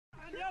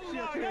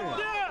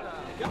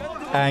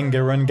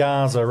Anger in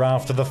Gaza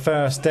after the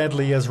first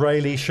deadly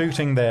Israeli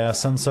shooting there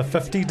since a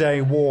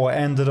 50-day war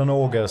ended in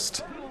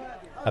August.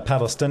 A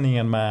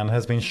Palestinian man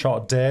has been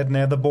shot dead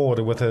near the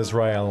border with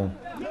Israel.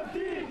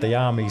 The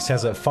army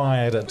says it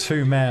fired at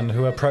two men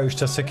who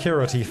approached a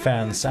security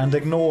fence and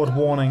ignored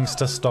warnings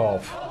to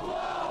stop.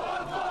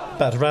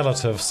 But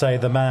relatives say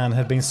the man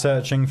had been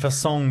searching for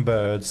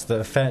songbirds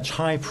that fetch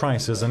high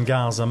prices in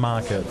Gaza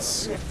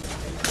markets.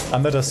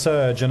 Amid a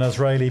surge in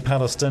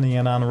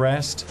Israeli-Palestinian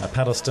unrest, a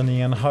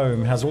Palestinian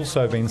home has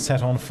also been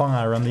set on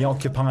fire in the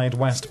occupied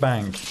West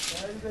Bank.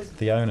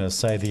 The owners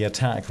say the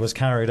attack was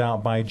carried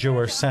out by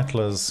Jewish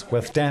settlers,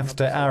 with "Death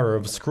to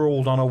Arabs"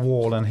 scrawled on a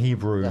wall in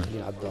Hebrew.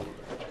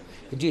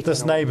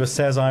 This neighbour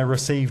says, "I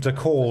received a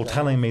call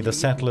telling me the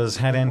settlers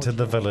had entered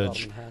the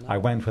village. I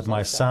went with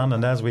my son,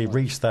 and as we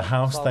reached the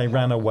house they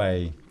ran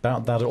away,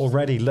 but that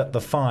already lit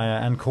the fire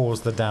and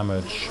caused the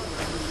damage."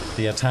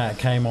 The attack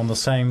came on the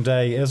same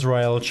day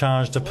Israel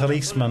charged a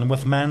policeman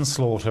with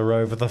manslaughter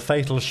over the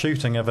fatal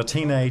shooting of a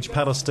teenage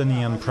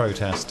Palestinian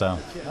protester.